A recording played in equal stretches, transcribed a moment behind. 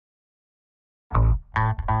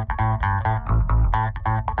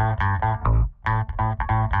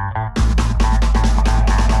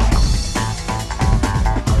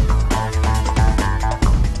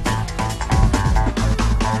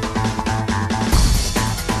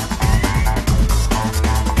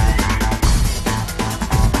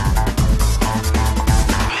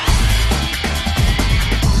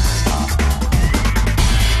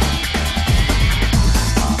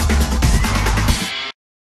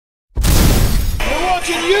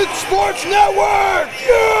Youth Sports Network!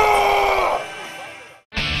 Yeah!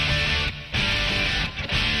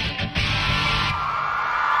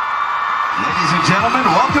 Ladies and gentlemen,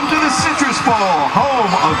 welcome to the Citrus Bowl,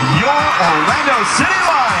 home of your Orlando City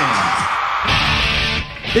Lions.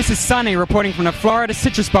 This is Sonny reporting from the Florida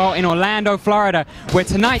Citrus Bowl in Orlando, Florida, where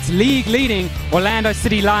tonight's league-leading Orlando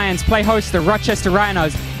City Lions play host to the Rochester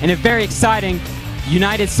Rhinos in a very exciting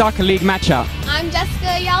United Soccer League matchup. I'm Jessica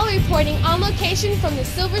Ayala reporting on location from the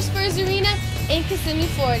Silver Spurs Arena in Kissimmee,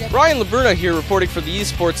 Florida. Ryan LaBruna here reporting for the Youth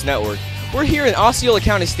Sports Network. We're here in Osceola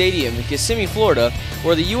County Stadium in Kissimmee, Florida,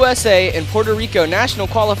 where the USA and Puerto Rico national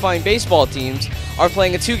qualifying baseball teams are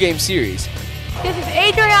playing a two-game series. This is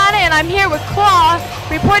Adriana and I'm here with Claw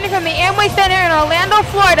reporting from the Amway Center in Orlando,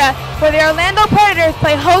 Florida, where the Orlando Predators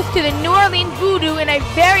play host to the New Orleans Voodoo in a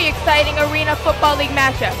very exciting Arena Football League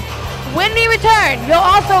matchup. When we return, you'll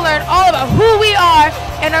also learn all about who we are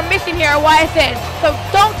and our mission here at YSN. So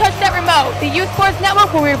don't touch that remote. The Youth Sports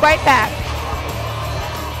Network will be right back.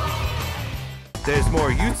 There's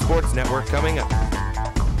more Youth Sports Network coming up.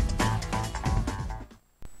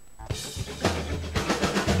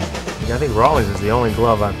 I think Raleigh's is the only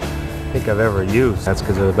glove I think I've ever used. That's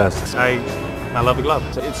because they're the best. I love the glove.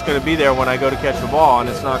 It's going to be there when I go to catch the ball, and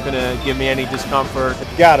it's not going to give me any discomfort.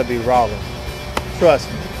 It's got to be Raleigh. Trust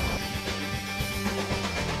me.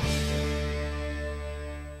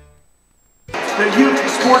 The Youth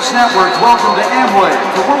Sports Network, welcome to Amway,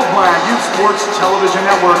 the worldwide Youth Sports Television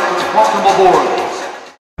Network. Welcome aboard.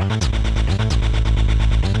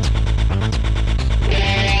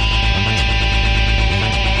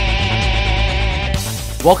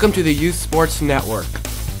 Welcome to the Youth Sports Network.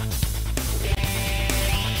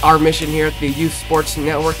 Our mission here at the Youth Sports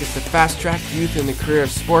Network is to fast-track youth in the career of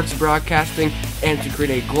sports broadcasting and to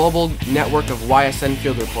create a global network of YSN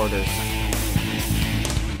field reporters.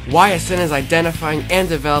 YSN is identifying and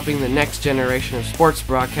developing the next generation of sports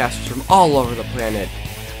broadcasters from all over the planet.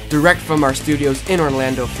 Direct from our studios in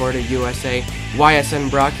Orlando, Florida, USA, YSN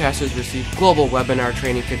broadcasters receive global webinar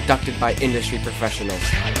training conducted by industry professionals.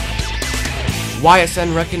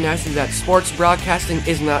 YSN recognizes that sports broadcasting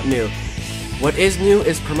is not new. What is new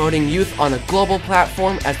is promoting youth on a global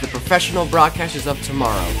platform as the professional broadcasters of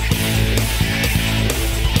tomorrow.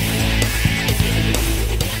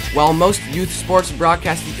 While most youth sports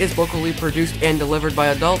broadcasting is locally produced and delivered by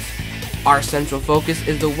adults, our central focus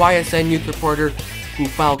is the YSN youth reporter who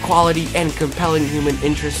file quality and compelling human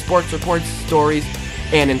interest sports reports, stories,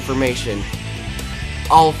 and information,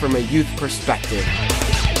 all from a youth perspective.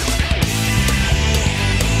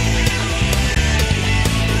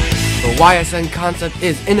 The YSN concept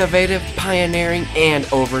is innovative, pioneering, and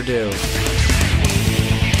overdue.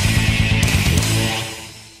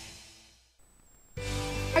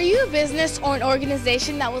 Are you a business or an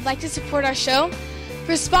organization that would like to support our show?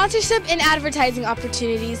 For sponsorship and advertising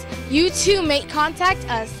opportunities, you too may contact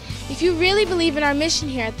us. If you really believe in our mission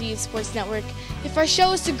here at the Youth Sports Network, if our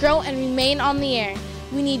show is to grow and remain on the air,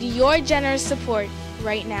 we need your generous support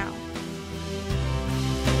right now.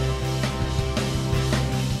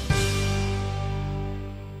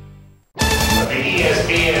 The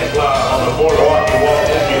ESPN Club on the boardwalk in Walt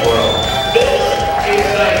Disney World. This is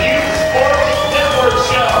the Youth Sports Network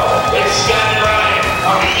Show with Scott and Ryan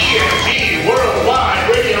on the ESG Worldwide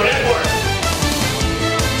Radio Network.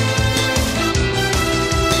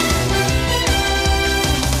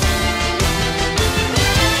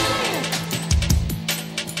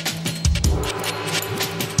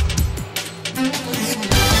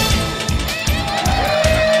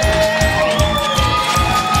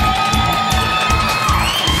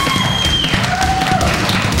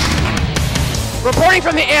 Reporting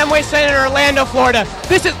from the Amway Center in Orlando, Florida,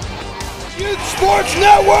 this is Youth Sports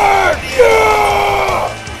Network! Yeah!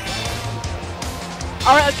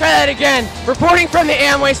 Alright, let's try that again. Reporting from the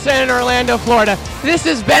Amway Center in Orlando, Florida, this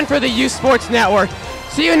is Ben for the Youth Sports Network.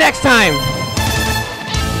 See you next time.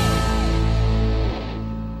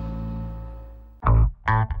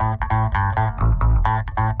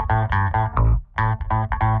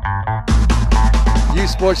 Youth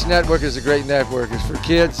Sports Network is a great network. It's for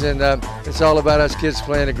kids, and it's all about us kids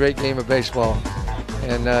playing a great game of baseball.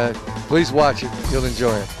 And please watch it. You'll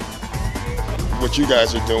enjoy it. what you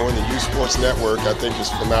guys are doing. The Youth Sports Network, I think, is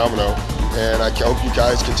phenomenal, and I hope you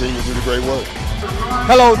guys continue to do the great work.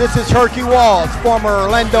 Hello, this is Herky Walls, former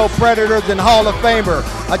Orlando Predators and Hall of Famer.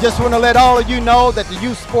 I just want to let all of you know that the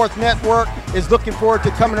Youth Sports Network is looking forward to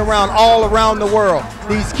coming around all around the world.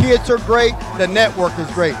 These kids are great. The network is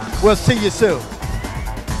great. We'll see you soon.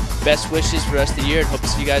 Best wishes for the rest of the year and hope to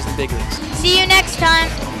see you guys in the big leagues. See you next time.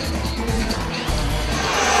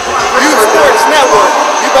 Youth Sports Network,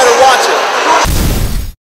 you better watch it.